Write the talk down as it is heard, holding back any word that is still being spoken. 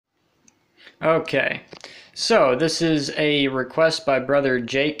Okay, so this is a request by brother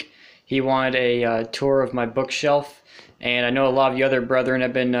Jake. He wanted a tour of my bookshelf, and I know a lot of you other brethren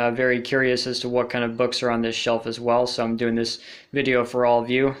have been very curious as to what kind of books are on this shelf as well, so I'm doing this video for all of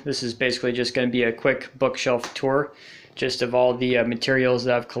you. This is basically just going to be a quick bookshelf tour, just of all the materials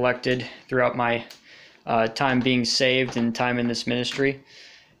that I've collected throughout my time being saved and time in this ministry.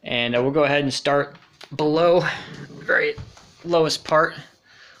 And we'll go ahead and start below, very lowest parts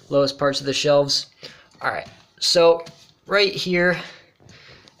of the shelves. Alright, so right here,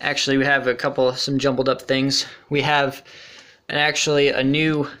 actually we have some jumbled up things. We have actually a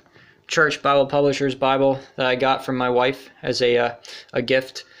new Church Bible Publishers Bible that I got from my wife as a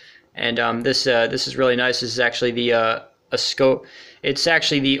gift. And this is really nice. This is actually the it's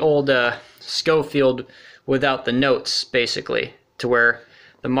actually the old Schofield without the notes, basically, to where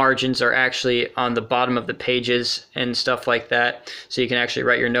the margins are actually on the bottom of the pages and stuff like that. So you can actually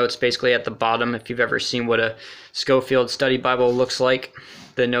write your notes basically at the bottom. If you've ever seen what a Schofield study Bible looks like,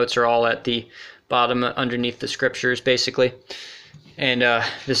 the notes are all at the bottom underneath the scriptures, basically. And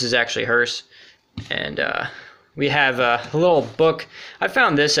this is actually hers. And we have a little book. I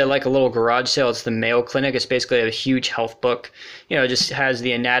found this at like a little garage sale. It's the Mayo Clinic. It's basically a huge health book. You know, it just has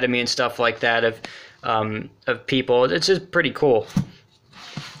the anatomy and stuff like that of people. It's just pretty cool.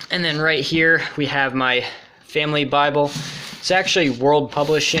 And then right here we have my family Bible. It's actually World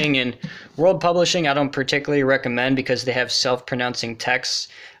Publishing, and World Publishing I don't particularly recommend because they have self-pronouncing texts.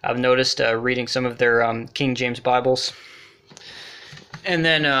 I've noticed reading some of their King James Bibles. And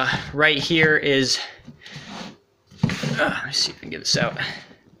then right here is, let me see if I can get this out,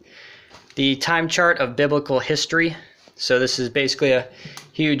 the time chart of biblical history. So this is basically a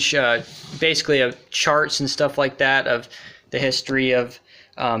huge, basically of charts and stuff like that of the history of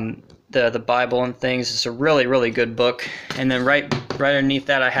the Bible and things. It's a really, really good book. And then right underneath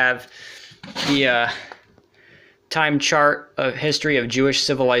that I have the time chart of history of Jewish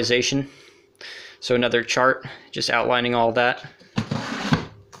civilization. So another chart just outlining all that.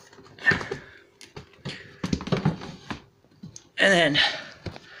 And then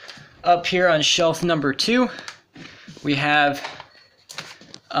up here on shelf number 2 we have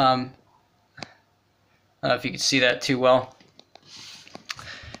I don't know if you can see that too well.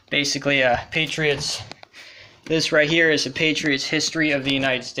 Basically, Patriots. This right here is a Patriots history of the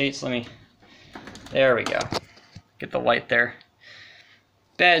United States. There we go. Get the light there.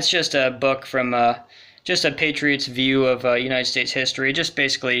 But it's just a book from just a Patriots view of United States history, just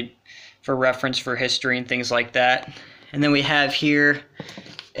basically for reference for history and things like that. And then we have here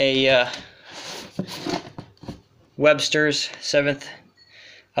a Webster's seventh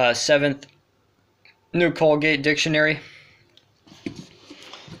New Colgate Dictionary.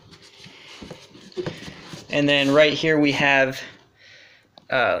 And then right here we have,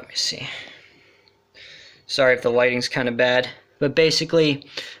 let me see. Sorry if the lighting's kind of bad. But basically,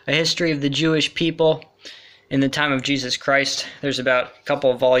 a history of the Jewish people in the time of Jesus Christ. There's about a couple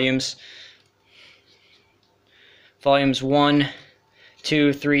of volumes. Volumes 1,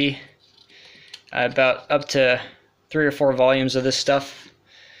 2, 3, about up to 3 or 4 volumes of this stuff.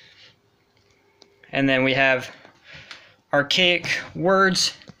 And then we have Archaic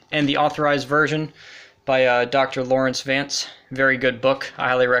Words and the Authorized Version by Dr. Lawrence Vance. Very good book. I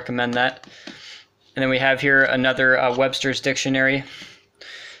highly recommend that. And then we have here another Webster's Dictionary.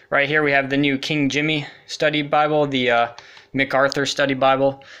 Right here we have the new King Jimmy Study Bible, the MacArthur Study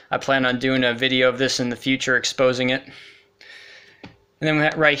Bible. I plan on doing a video of this in the future exposing it. And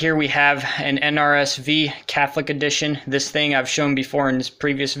then right here we have an NRSV Catholic edition. This thing I've shown before in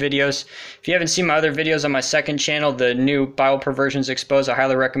previous videos. If you haven't seen my other videos on my second channel, the new Bible Perversions Exposed, I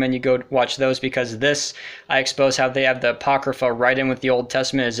highly recommend you go watch those, because this, I expose how they have the Apocrypha right in with the Old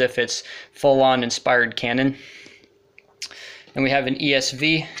Testament as if it's full-on inspired canon. And we have an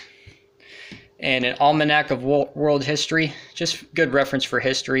ESV and an Almanac of World History. Just good reference for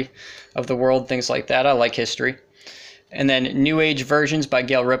history of the world, things like that. I like history. And then New Age Versions by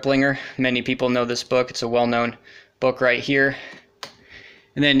Gail Riplinger. Many people know this book. It's a well-known book right here.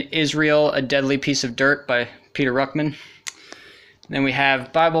 And then Israel, A Deadly Piece of Dirt by Peter Ruckman. And then we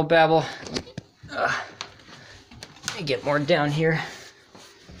have Bible Babble. Let me get more down here.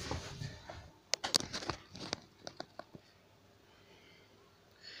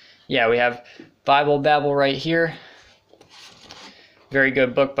 Yeah, we have Bible Babble right here. Very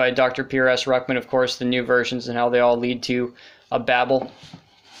good book by Dr. Peter S. Ruckman, of course, the new versions and how they all lead to a Babel.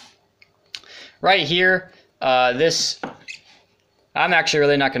 Right here, this, I'm actually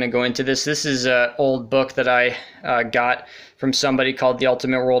really not going to go into this. This is an old book that I got from somebody called The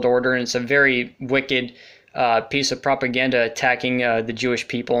Ultimate World Order, and it's a very wicked piece of propaganda attacking the Jewish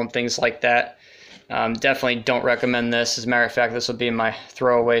people and things like that. Definitely don't recommend this. As a matter of fact, this will be in my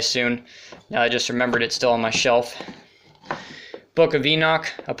throwaway soon. Now I just remembered it's still on my shelf. Book of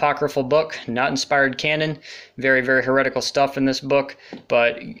Enoch, apocryphal book, not inspired canon. Very, very heretical stuff in this book,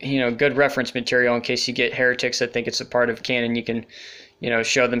 but good reference material in case you get heretics that think it's a part of canon. You can,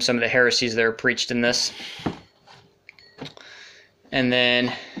 show them some of the heresies that are preached in this. And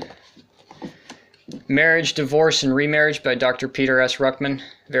then Marriage, Divorce, and Remarriage by Dr. Peter S. Ruckman.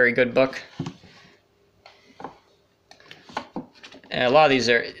 Very good book. And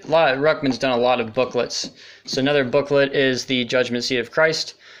Ruckman's done a lot of booklets. So another booklet is The Judgment Seat of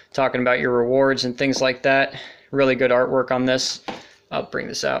Christ, talking about your rewards and things like that. Really good artwork on this. I'll bring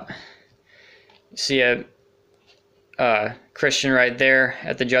this out. You see a Christian right there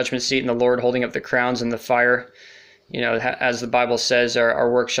at the judgment seat and the Lord holding up the crowns and the fire. As the Bible says, our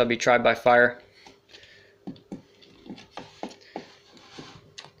work shall be tried by fire.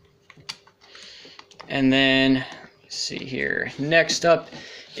 And then, let's see here. Next up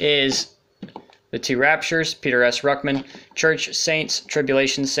is The Two Raptures, Peter S. Ruckman. Church Saints,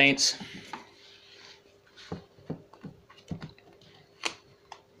 Tribulation Saints.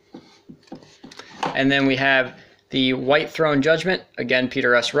 And then we have The White Throne Judgment, again,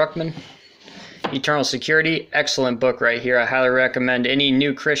 Peter S. Ruckman. Eternal Security, excellent book right here. I highly recommend any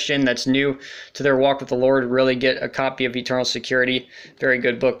new Christian that's new to their walk with the Lord really get a copy of Eternal Security. Very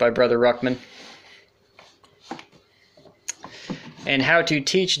good book by Brother Ruckman. And How to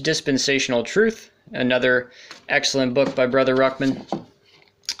Teach Dispensational Truth, another excellent book by Brother Ruckman.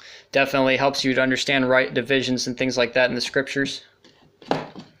 Definitely helps you to understand right divisions and things like that in the scriptures.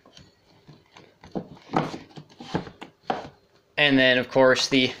 And then, of course,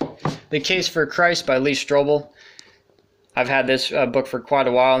 the Case for Christ by Lee Strobel. I've had this book for quite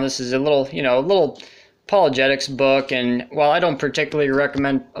a while, and this is a little apologetics book. And while I don't particularly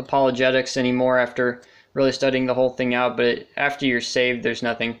recommend apologetics anymore after really studying the whole thing out, but after you're saved, there's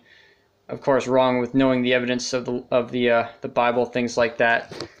nothing, of course, wrong with knowing the evidence of the Bible, things like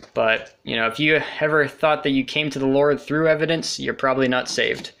that. But if you ever thought that you came to the Lord through evidence, you're probably not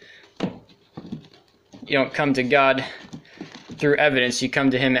saved. You don't come to God through evidence, you come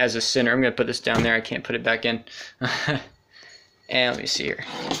to him as a sinner. I'm going to put this down there. I can't put it back in. And let me see here.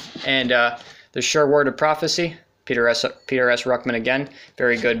 And The Sure Word of Prophecy, Peter S. Ruckman again.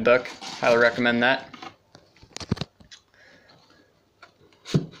 Very good book. Highly recommend that.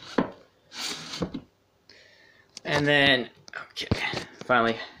 And then, okay,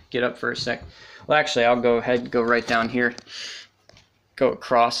 finally get up for a sec. Well, actually, I'll go ahead and go right down here. Go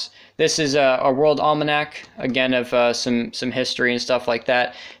across. This is a World Almanac, again, of some history and stuff like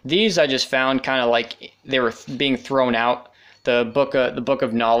that. These I just found kind of like they were being thrown out. The book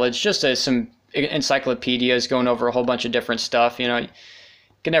of knowledge, just as some encyclopedias going over a whole bunch of different stuff. You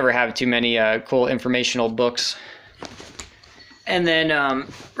can never have too many cool informational books. And then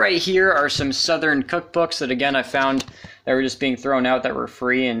right here are some Southern cookbooks that, again, I found that were just being thrown out that were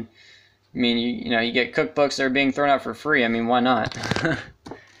free. And I mean, you get cookbooks that are being thrown out for free. I mean, why not?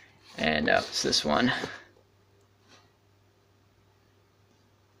 And it's this one.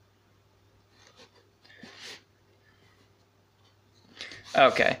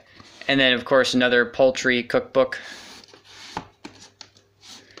 Okay. And then, of course, another poultry cookbook.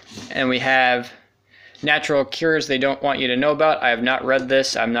 And we have Natural Cures They Don't Want You to Know About. I have not read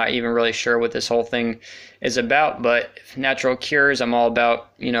this. I'm not even really sure what this whole thing is about, but natural cures, I'm all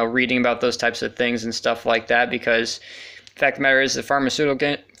about, reading about those types of things and stuff like that, because the fact of the matter is the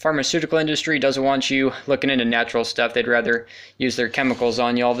pharmaceutical industry doesn't want you looking into natural stuff. They'd rather use their chemicals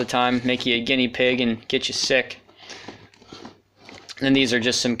on you all the time, make you a guinea pig and get you sick. And these are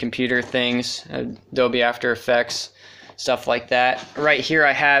just some computer things, Adobe After Effects, stuff like that. Right here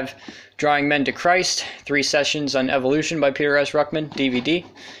I have Drawing Men to Christ, 3 Sessions on Evolution by Peter S. Ruckman, DVD.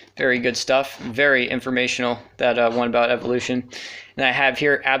 Very good stuff. Very informational, that one about evolution. And I have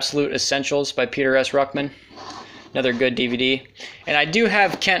here Absolute Essentials by Peter S. Ruckman. Another good DVD. And I do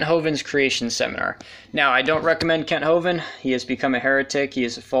have Kent Hovind's Creation Seminar. Now, I don't recommend Kent Hovind. He has become a heretic. He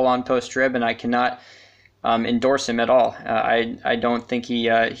is a full-on post-trib, and I cannot endorse him at all. I don't think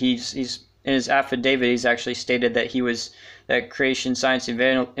he's in his affidavit, he's actually stated that creation science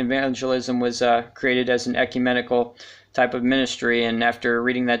evangelism was created as an ecumenical type of ministry, and after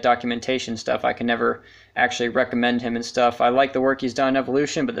reading that documentation stuff, I can never actually recommend him and stuff. I like the work he's done in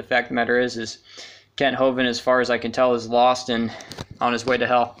evolution, but the fact of the matter is Kent Hovind, as far as I can tell, is lost and on his way to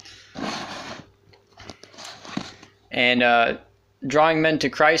hell. And Drawing Men to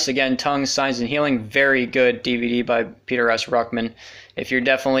Christ, again, Tongues, Signs, and Healing, very good DVD by Peter S. Ruckman. If you're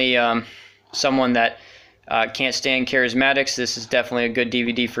definitely someone that Can't stand charismatics. This is definitely a good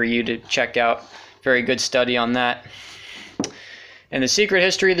DVD for you to check out. Very good study on that. And The Secret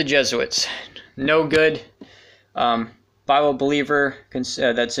History of the Jesuits. No good. Bible believer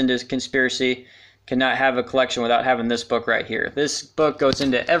that's into conspiracy cannot have a collection without having this book right here. This book goes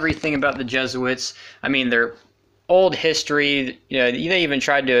into everything about the Jesuits. I mean, their old history. You know, they even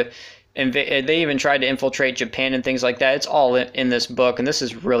tried to infiltrate Japan and things like that. It's all in this book, and this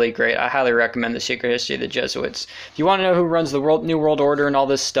is really great. I highly recommend The Secret History of the Jesuits. If you want to know who runs the New World Order and all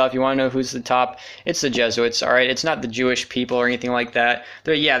this stuff, you want to know who's the top, it's the Jesuits, all right? It's not the Jewish people or anything like that.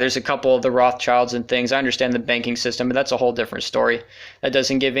 There's a couple of the Rothschilds and things. I understand the banking system, but that's a whole different story. That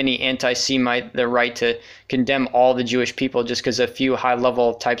doesn't give any anti-Semite the right to condemn all the Jewish people just because a few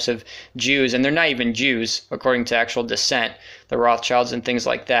high-level types of Jews, and they're not even Jews according to actual descent, the Rothschilds and things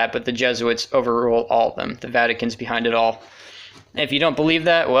like that, but the Jesuits overrule all of them. The Vatican's behind it all. And if you don't believe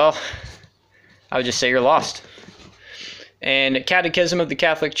that, well, I would just say you're lost. And Catechism of the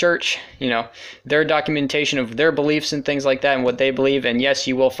Catholic Church, you know, their documentation of their beliefs and things like that and what they believe. And yes,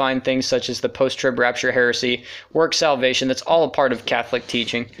 you will find things such as the post-trib rapture heresy, work salvation. That's all a part of Catholic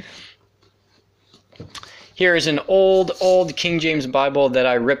teaching. Here is an old King James Bible that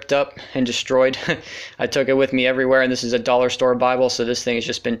I ripped up and destroyed. I took it with me everywhere, and this is a dollar store Bible, so this thing has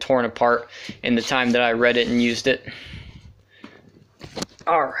just been torn apart in the time that I read it and used it.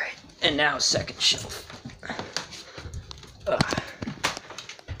 All right, and now second shelf.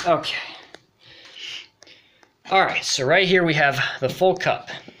 Okay. All right, so right here we have The Full Cup,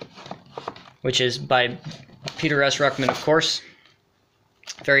 which is by Peter S. Ruckman, of course.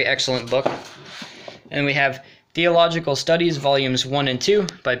 Very excellent book. And we have Theological Studies, Volumes 1 and 2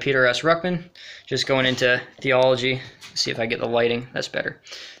 by Peter S. Ruckman. Just going into theology. Let's see if I get the lighting. That's better.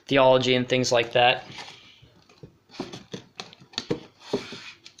 Theology and things like that.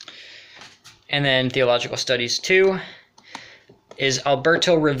 And then Theological Studies 2 is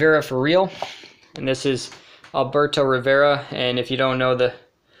Alberto Rivera for Real. And this is Alberto Rivera. And if you don't know the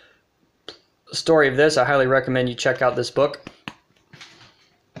story of this, I highly recommend you check out this book.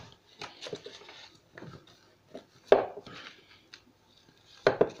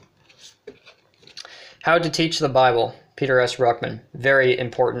 How to Teach the Bible, Peter S. Ruckman. Very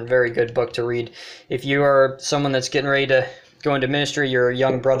important, very good book to read. If you are someone that's getting ready to go into ministry, you're a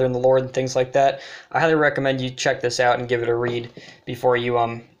young brother in the Lord and things like that, I highly recommend you check this out and give it a read before you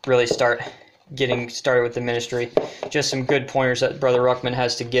really start getting started with the ministry. Just some good pointers that Brother Ruckman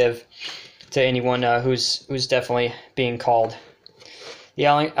has to give to anyone who's definitely being called. The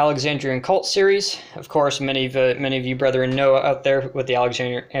Alexandrian Cult series, of course, many of you brethren know out there what the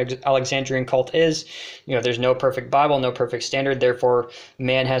Alexandrian Cult is. You know, there's no perfect Bible, no perfect standard. Therefore,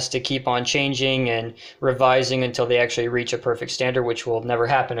 man has to keep on changing and revising until they actually reach a perfect standard, which will never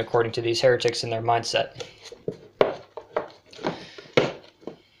happen according to these heretics and their mindset.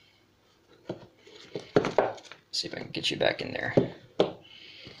 Let's see if I can get you back in there.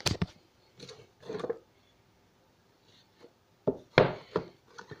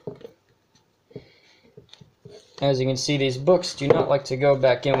 As you can see, these books do not like to go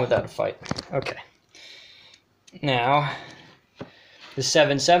back in without a fight. Okay. Now, the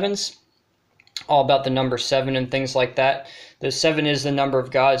 7 sevens, all about the number 7 and things like that. The 7 is the number of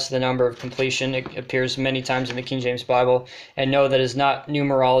God, it's the number of completion. It appears many times in the King James Bible. And no, that is not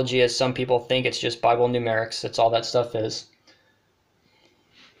numerology as some people think. It's just Bible numerics. That's all that stuff is.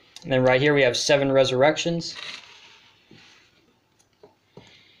 And then right here we have 7 resurrections.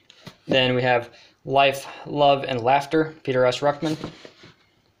 Then we have Life, Love, and Laughter, Peter S. Ruckman.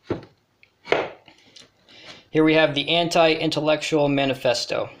 Here we have the Anti-Intellectual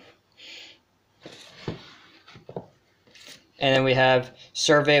Manifesto. And then we have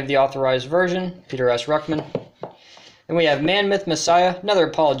Survey of the Authorized Version, Peter S. Ruckman. And we have Man, Myth, Messiah, another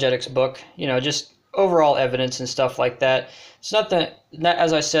apologetics book, you know, just overall evidence and stuff like that. It's nothing,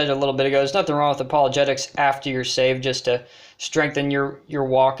 as I said a little bit ago, there's nothing wrong with apologetics after you're saved, just to strengthen your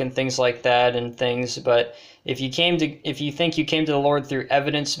walk and things like that and things. But if you think you came to the Lord through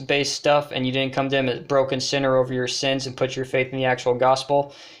evidence-based stuff and you didn't come to Him as a broken sinner over your sins and put your faith in the actual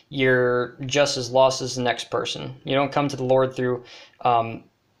gospel, you're just as lost as the next person. You don't come to the Lord through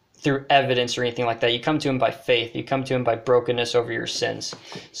evidence or anything like that. You come to Him by faith. You come to Him by brokenness over your sins.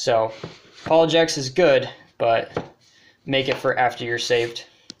 So apologetics is good, but make it for after you're saved.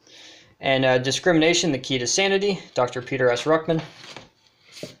 And Discrimination, the Key to Sanity, Dr. Peter S. Ruckman.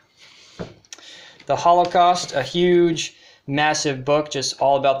 The Holocaust, a huge, massive book, just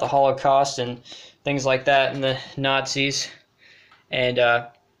all about the Holocaust and things like that and the Nazis. And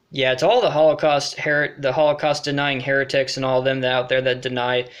Yeah, to all the Holocaust denying heretics and all of them that out there that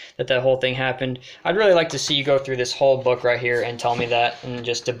deny that whole thing happened, I'd really like to see you go through this whole book right here and tell me that and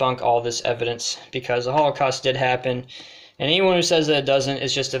just debunk all this evidence, because the Holocaust did happen, and anyone who says that it doesn't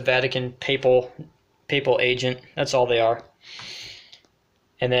is just a Vatican papal agent. That's all they are.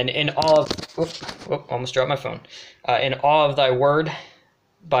 And then in all of almost dropped my phone. In Awe of Thy Word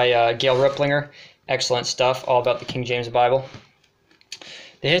by Gail Ripplinger, excellent stuff, all about the King James Bible.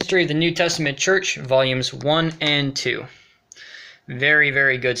 The History of the New Testament Church, Volumes 1 and 2. Very,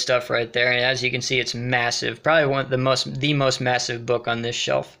 very good stuff right there. And as you can see, it's massive. Probably one of the most massive book on this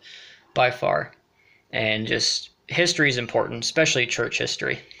shelf by far. And just history is important, especially church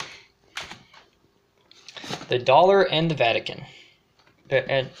history. The Dollar and the Vatican.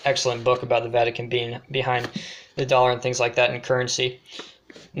 An excellent book about the Vatican being behind the dollar and things like that in currency.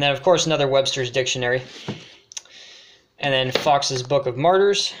 And then, of course, another Webster's Dictionary. And then Fox's Book of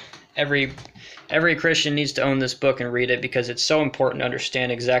Martyrs. Every Christian needs to own this book and read it, because it's so important to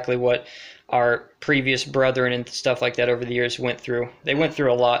understand exactly what our previous brethren and stuff like that over the years went through. They went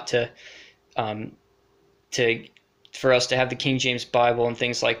through a lot for us to have the King James Bible and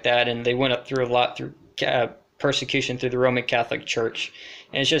things like that, and they went up through a lot through persecution through the Roman Catholic Church.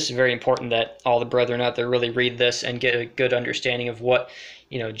 And it's just very important that all the brethren out there really read this and get a good understanding of what,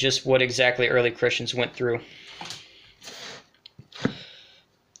 just what exactly early Christians went through.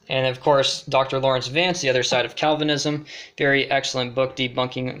 And of course, Dr. Lawrence Vance, The Other Side of Calvinism, very excellent book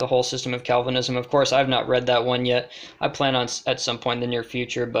debunking the whole system of Calvinism. Of course, I've not read that one yet. I plan on at some point in the near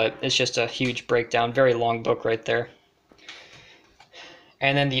future, but it's just a huge breakdown, very long book right there.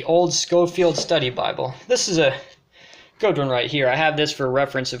 And then the Old Schofield Study Bible. This is a good one right here. I have this for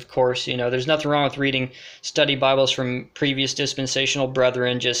reference, of course. There's nothing wrong with reading study Bibles from previous dispensational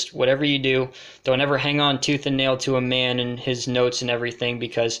brethren. Just whatever you do, don't ever hang on tooth and nail to a man and his notes and everything,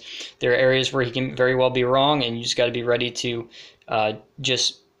 because there are areas where he can very well be wrong, and you just got to be ready to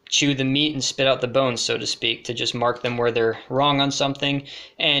just chew the meat and spit out the bones, so to speak, to just mark them where they're wrong on something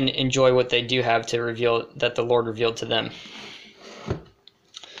and enjoy what they do have to reveal that the Lord revealed to them.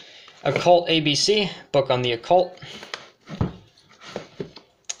 Occult ABC, book on the occult.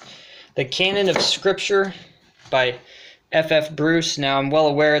 The Canon of Scripture by F.F. Bruce. Now, I'm well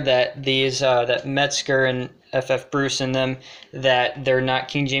aware that that Metzger and F.F. Bruce and them, that they're not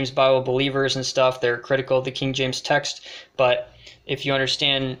King James Bible believers and stuff. They're critical of the King James text. But if you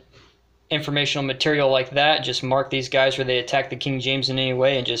understand informational material like that, just mark these guys where they attack the King James in any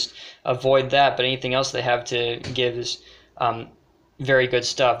way and just avoid that. But anything else they have to give is very good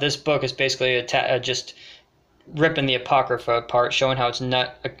stuff. This book is basically just ripping the Apocrypha apart, showing how it's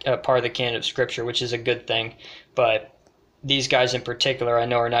not a part of the canon of Scripture, which is a good thing. But these guys in particular, I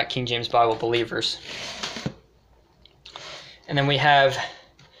know, are not King James Bible believers. And then we have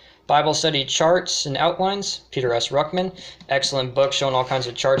Bible Study Charts and Outlines, Peter S. Ruckman. Excellent book showing all kinds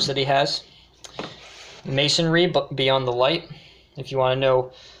of charts that he has. Masonry, Beyond the Light. If you want to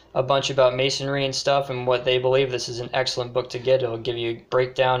know a bunch about Masonry and stuff and what they believe, this is an excellent book to get. It'll give you a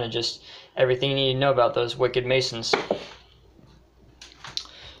breakdown and just everything you need to know about those wicked Masons.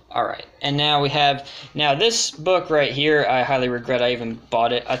 All right, and now we have, this book right here, I highly regret I even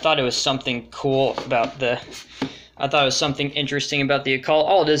bought it. I thought it was something cool about I thought it was something interesting about the occult.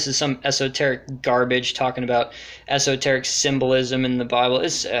 All it is some esoteric garbage talking about esoteric symbolism in the Bible.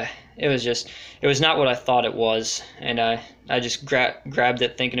 It was not what I thought it was, and I just grabbed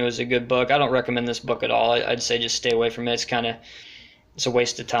it thinking it was a good book. I don't recommend this book at all. I'd say just stay away from it. It's a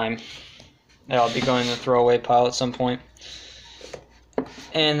waste of time. I'll be going in the throwaway pile at some point.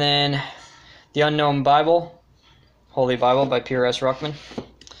 And then The Unknown Bible, Holy Bible by Peter S. Ruckman.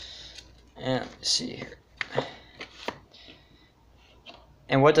 And let's see here.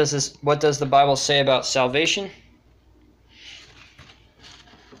 And what does the Bible say about salvation?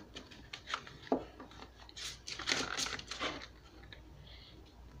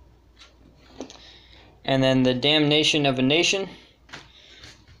 And then The Damnation of a Nation,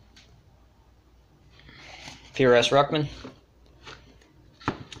 Peter S. Ruckman.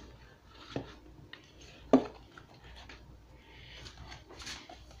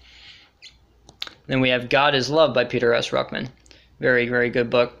 Then we have God is Love by Peter S. Ruckman. Very, very good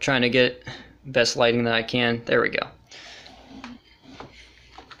book. Trying to get best lighting that I can. There we go.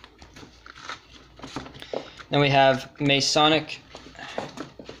 Then we have Masonic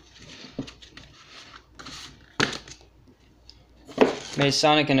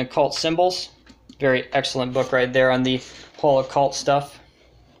and Occult Symbols. Very excellent book right there on the whole occult stuff.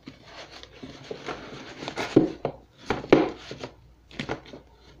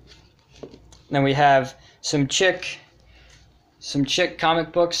 Then we have some chick Some chick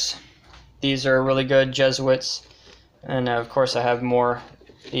comic books. These are really good, Jesuits. And of course I have more.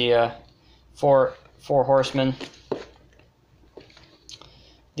 The Four Horsemen.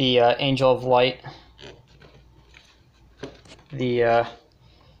 The Angel of Light. The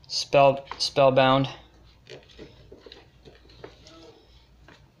Spellbound.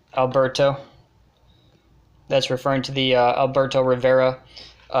 Alberto. That's referring to the Alberto Rivera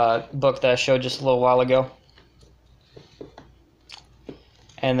book that I showed just a little while ago.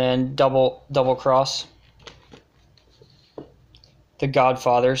 And then Double Cross. The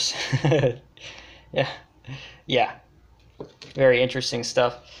Godfathers. yeah. Very interesting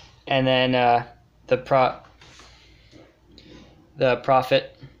stuff. And then the Prophet.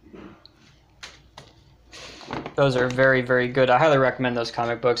 Those are very, very good. I highly recommend those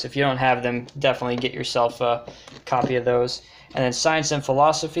comic books. If you don't have them, definitely get yourself a copy of those. And then Science and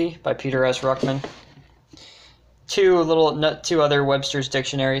Philosophy by Peter S. Ruckman. Two other Webster's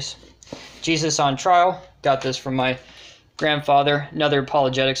dictionaries. Jesus on Trial. Got this from my grandfather. Another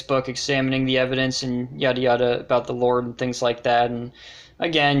apologetics book examining the evidence and yada yada about the Lord and things like that. And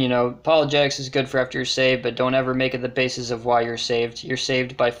again, apologetics is good for after you're saved, but don't ever make it the basis of why you're saved. You're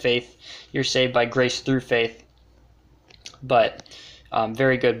saved by faith. You're saved by grace through faith. But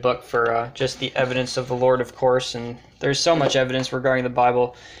very good book for just the evidence of the Lord, of course. And there's so much evidence regarding the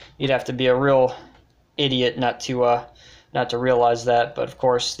Bible. You'd have to be a real idiot not to realize that. But of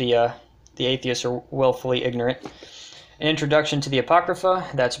course, the atheists are willfully ignorant. An Introduction to the Apocrypha.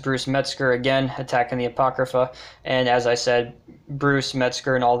 That's Bruce Metzger again attacking the Apocrypha. And as I said, Bruce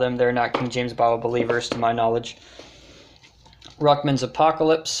Metzger and all them, they're not King James Bible believers to my knowledge. Ruckman's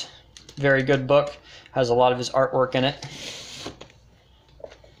Apocalypse. Very good book. Has a lot of his artwork in it.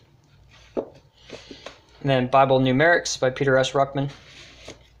 And then Bible Numerics by Peter S. Ruckman.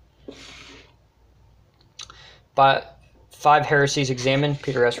 Five Heresies Examined,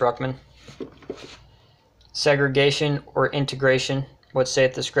 Peter S. Ruckman. Segregation or Integration, What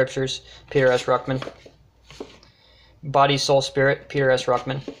Saith the Scriptures, Peter S. Ruckman. Body, Soul, Spirit, Peter S.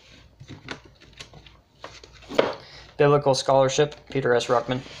 Ruckman. Biblical Scholarship, Peter S.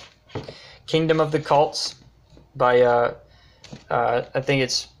 Ruckman. Kingdom of the Cults by I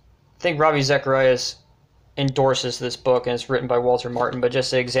think Ravi Zacharias endorses this book, and it's written by Walter Martin, but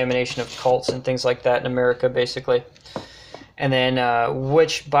just an examination of cults and things like that in America, basically. And then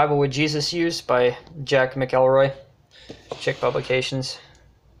Which Bible Would Jesus Use by Jack McElroy, Chick Publications.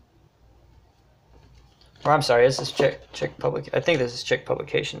 Or I'm sorry, is this Chick Public? I think this is Chick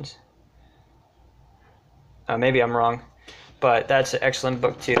Publications. Maybe I'm wrong, but that's an excellent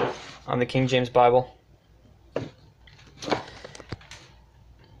book too on the King James Bible.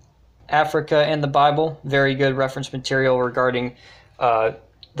 Africa and the Bible, very good reference material regarding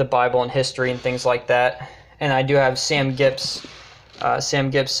the Bible and history and things like that. And I do have Sam Gipp's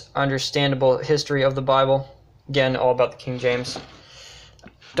Understandable History of the Bible. Again, all about the King James.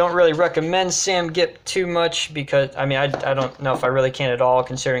 Don't really recommend Sam Gipp too much because, I don't know if I really can at all,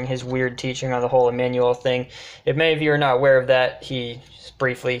 considering his weird teaching on the whole Emmanuel thing. If many of you are not aware of that, he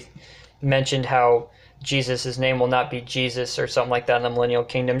briefly mentioned how Jesus' name will not be Jesus or something like that in the millennial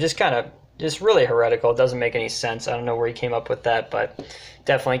kingdom. Just really heretical. It doesn't make any sense. I don't know where he came up with that, but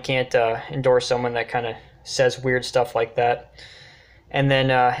definitely can't endorse someone that kind of says weird stuff like that. And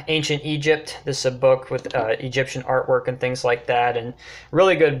then Ancient Egypt. This is a book with Egyptian artwork and things like that, and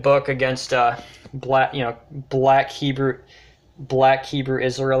really good book against black Hebrew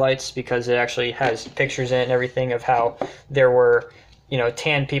Israelites, because it actually has pictures in it and everything of how there were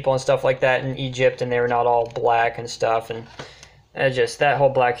tan people and stuff like that in Egypt, and they were not all black and stuff, and just that whole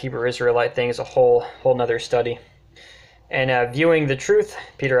black Hebrew Israelite thing is a whole nother study. And Viewing the Truth,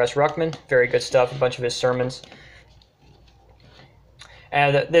 Peter S. Ruckman, very good stuff, a bunch of his sermons.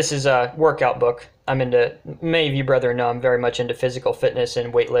 And this is a workout book. Many of you brethren know I'm very much into physical fitness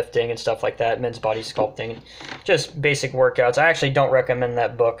and weightlifting and stuff like that, men's body sculpting, and just basic workouts. I actually don't recommend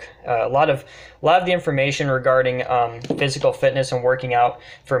that book. A lot of the information regarding physical fitness and working out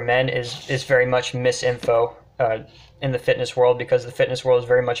for men is very much misinfo in the fitness world, because the fitness world is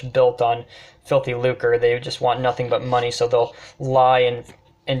very much built on filthy lucre. They just want nothing but money, so they'll lie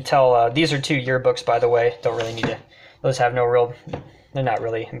and tell. These are 2 yearbooks, by the way. Don't really need to. Those have no real. They're not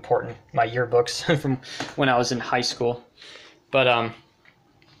really important. My yearbooks from when I was in high school, but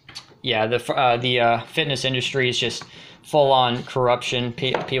yeah, the fitness industry is just full on corruption.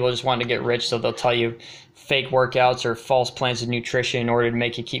 People just want to get rich, so they'll tell you fake workouts or false plans of nutrition in order to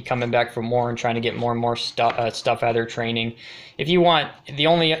make you keep coming back for more and trying to get more and more stuff out of their training. If you want, the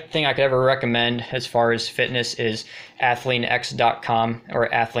only thing I could ever recommend as far as fitness is athleanx.com or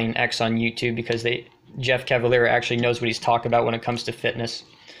athleanx on YouTube, because Jeff Cavaliere actually knows what he's talking about when it comes to fitness.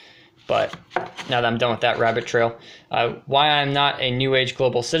 But now that I'm done with that rabbit trail, Why I'm Not a New Age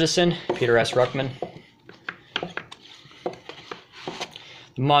Global Citizen, Peter S. Ruckman.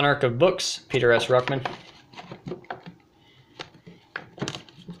 The Monarch of Books, Peter S. Ruckman.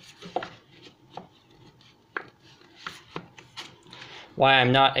 Why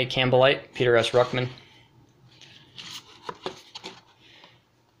I'm Not a Campbellite, Peter S. Ruckman.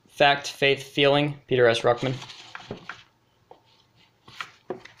 Fact, Faith, Feeling, Peter S. Ruckman.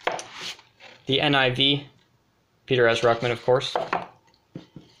 The NIV, Peter S. Ruckman, of course.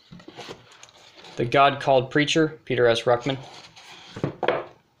 The God Called Preacher, Peter S. Ruckman.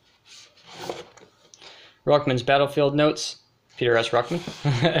 Ruckman's Battlefield Notes, Peter S. Ruckman.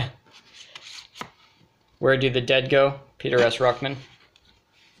 Where Do the Dead Go, Peter S. Ruckman.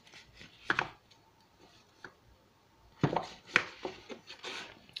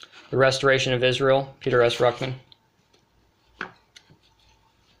 The Restoration of Israel, Peter S. Ruckman.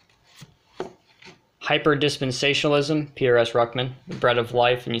 Hyper-dispensationalism, Peter S. Ruckman. The Bread of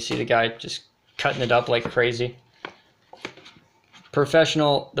Life, and you see the guy just cutting it up like crazy.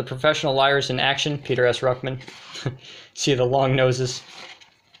 The Professional Liars in Action, Peter S. Ruckman. See the long noses.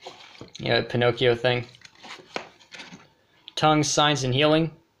 Yeah, Pinocchio thing. Tongues, Signs, and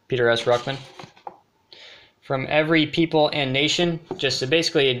Healing, Peter S. Ruckman. From Every People and Nation, just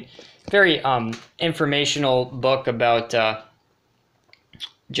basically a very informational book about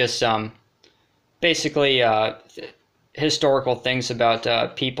basically historical things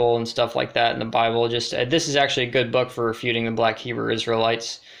about people and stuff like that in the Bible. Just this is actually a good book for refuting the Black Hebrew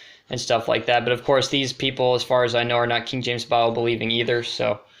Israelites and stuff like that. But of course, these people, as far as I know, are not King James Bible believing either.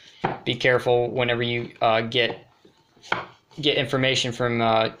 So be careful whenever you get information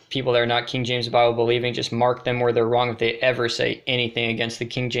from people that are not King James Bible believing. Just mark them where they're wrong if they ever say anything against the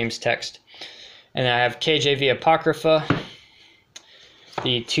King James text. And I have KJV Apocrypha,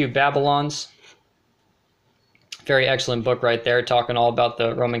 the Two Babylons. Very excellent book right there, talking all about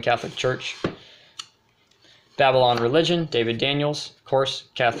the Roman Catholic Church. Babylon Religion, David Daniels, of course,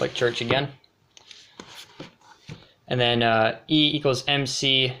 Catholic Church again. And then E equals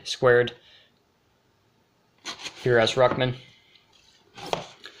MC squared, Peter S. Ruckman.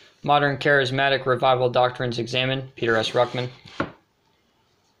 Modern Charismatic Revival Doctrines Examined, Peter S. Ruckman.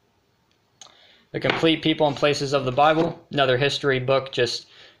 The Complete People and Places of the Bible, another history book, just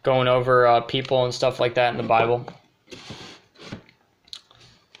going over people and stuff like that in the Bible.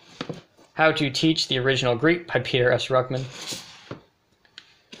 How to Teach the Original Greek by Peter S. Ruckman.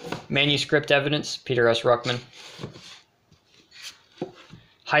 Manuscript Evidence, Peter S. Ruckman.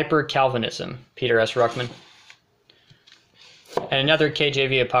 Hyper-Calvinism, Peter S. Ruckman. And another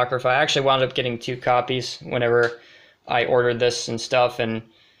KJV Apocrypha. I actually wound up getting 2 copies whenever I ordered this and stuff, and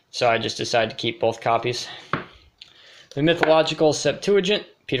so I just decided to keep both copies. The Mythological Septuagint,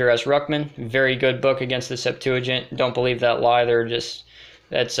 Peter S. Ruckman. Very good book against the Septuagint. Don't believe that lie.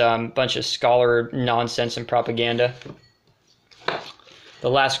 That's a bunch of scholar nonsense and propaganda. The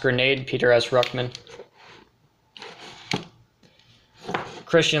Last Grenade, Peter S. Ruckman.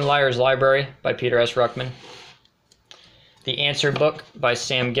 Christian Liar's Library by Peter S. Ruckman. The Answer Book by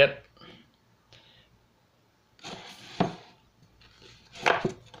Sam Gipp.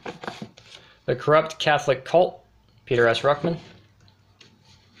 The Corrupt Catholic Cult, Peter S. Ruckman.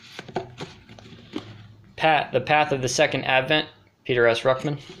 The Path of the Second Advent, Peter S.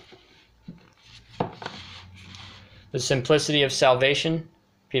 Ruckman. The Simplicity of Salvation,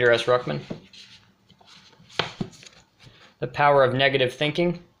 Peter S. Ruckman. The Power of Negative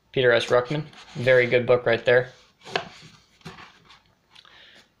Thinking, Peter S. Ruckman. Very good book right there.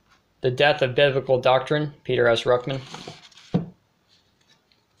 The Death of Biblical Doctrine, Peter S. Ruckman.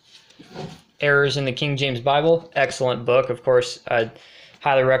 Errors in the King James Bible, excellent book. Of course, I'd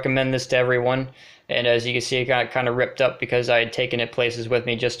highly recommend this to everyone. And as you can see, it got kind of ripped up because I had taken it places with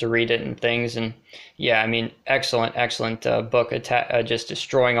me just to read it and things. And yeah, I mean, excellent book, just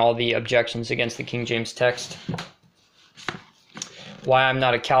destroying all the objections against the King James text. Why I'm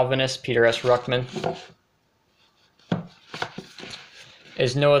Not a Calvinist, Peter S. Ruckman.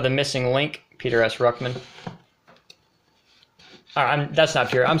 Is Noah the Missing Link, Peter S. Ruckman. That's not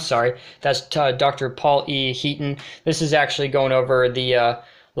Peter, I'm sorry. That's Dr. Paul E. Heaton. This is actually going over the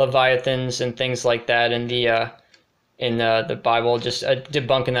Leviathans and things like that in the Bible, just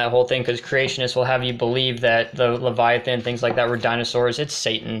debunking that whole thing, because creationists will have you believe that the Leviathan, things like that, were dinosaurs. It's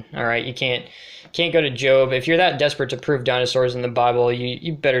Satan, all right? You can't go to Job. If you're that desperate to prove dinosaurs in the Bible,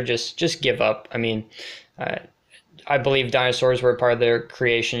 you better just give up. I mean, I believe dinosaurs were part of their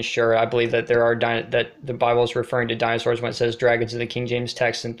creation, sure. I believe that that the Bible is referring to dinosaurs when it says dragons in the King James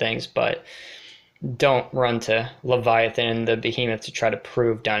text and things, but don't run to Leviathan and the Behemoth to try to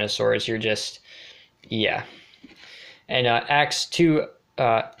prove dinosaurs. You're just, yeah. And Acts 2,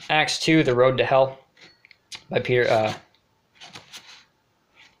 The Road to Hell by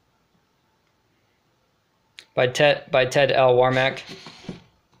Ted L. Warmack,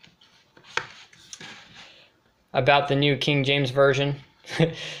 about the New King James Version.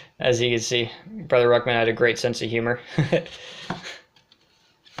 As you can see, Brother Ruckman had a great sense of humor.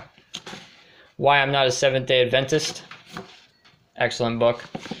 Why I'm Not a Seventh-day Adventist, excellent book.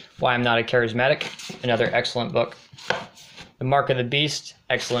 Why I'm Not a Charismatic, another excellent book. The Mark of the Beast,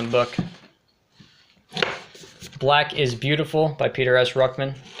 excellent book. Black is Beautiful by Peter S.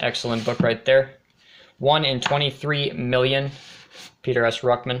 Ruckman, excellent book right there. 1 in 23 million, Peter S.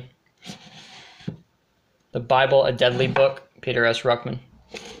 Ruckman. The Bible, a Deadly Book, Peter S. Ruckman.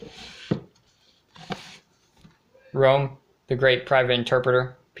 Rome, the Great Private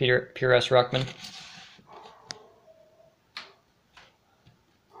Interpreter, Peter S. Ruckman.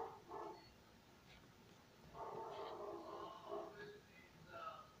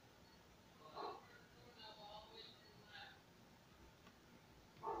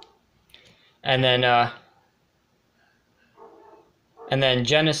 And then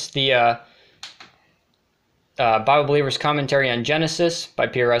Genesis, the Bible Believers Commentary on Genesis by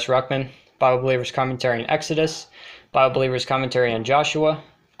Peter S. Ruckman. Bible Believers Commentary on Exodus. Bible Believers Commentary on Joshua.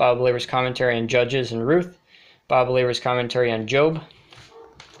 Bible Believers Commentary on Judges and Ruth. Bible Believers Commentary on Job.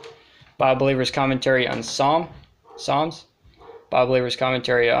 Bible Believers Commentary on Psalms. Bible Believers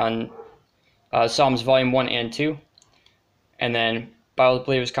Commentary on Psalms Volume 1 and 2. And then Bible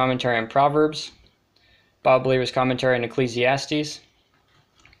Believers Commentary on Proverbs. Bible Believers Commentary on Ecclesiastes.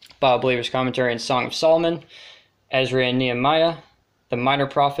 Bible Believers Commentary on Song of Solomon. Ezra and Nehemiah. The Minor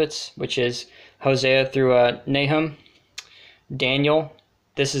Prophets, which is Hosea through Nahum. Daniel.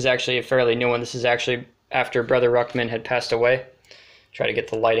 This is actually a fairly new one. This is actually after Brother Ruckman had passed away. Try to get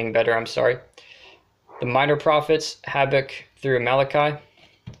the lighting better, I'm sorry. The Minor Prophets, Habakkuk through Malachi.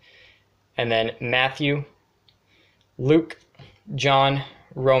 And then Matthew, Luke, John,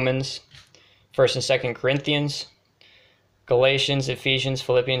 Romans, 1st and 2nd Corinthians, Galatians, Ephesians,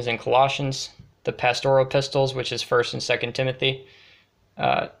 Philippians, and Colossians. The Pastoral Epistles, which is 1st and 2nd Timothy.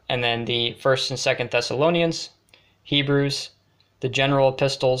 And then the 1st and 2nd Thessalonians, Hebrews, the General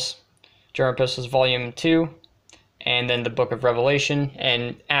Epistles, Volume 2, and then the Book of Revelation.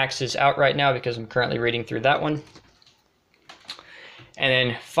 And Acts is out right now because I'm currently reading through that one. And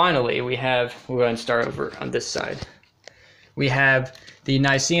then finally, we'll go ahead and start over on this side. We have the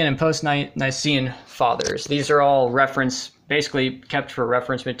Nicene and Post-Nicene Fathers. These are all basically kept for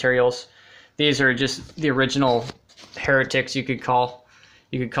reference materials. These are just the original heretics, you could call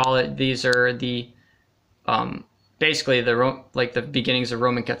it. These are the basically the beginnings of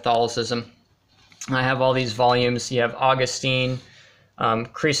Roman Catholicism. I have all these volumes. You have Augustine,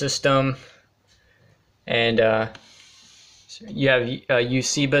 Chrysostom, and you have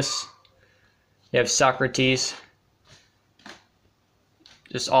Eusebius. You have Socrates.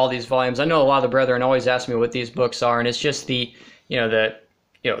 Just all these volumes. I know a lot of the brethren always ask me what these books are, and it's just the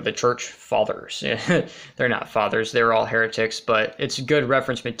church fathers. They're not fathers, they're all heretics, but it's good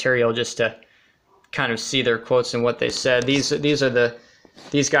reference material just to kind of see their quotes and what they said. These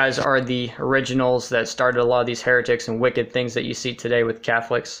guys are the originals that started a lot of these heretics and wicked things that you see today with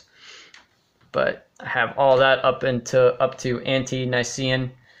Catholics. But I have all that up to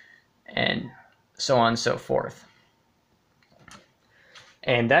anti-Nicene and so on and so forth.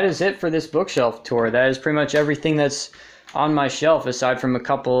 And that is it for this bookshelf tour. That is pretty much everything that's on my shelf, aside from a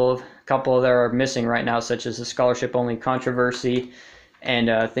couple that are missing right now, such as the scholarship only controversy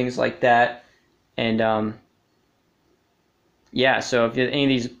and things like that. And yeah, so if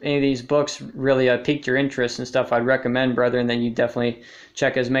any of these books really piqued your interest and stuff, I'd recommend, brethren, then you definitely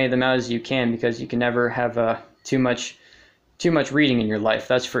check as many of them out as you can, because you can never have too much reading in your life,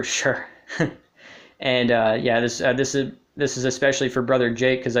 that's for sure. And yeah, this is especially for Brother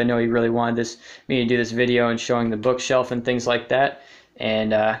Jake, because I know he really wanted me to do this video and showing the bookshelf and things like that.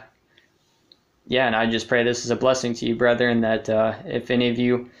 And yeah, and I just pray this is a blessing to you, brethren, that if any of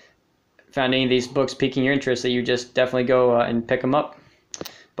you found any of these books piquing your interest, that you just definitely go and pick them up.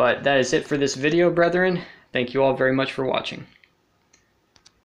 But that is it for this video, brethren. Thank you all very much for watching.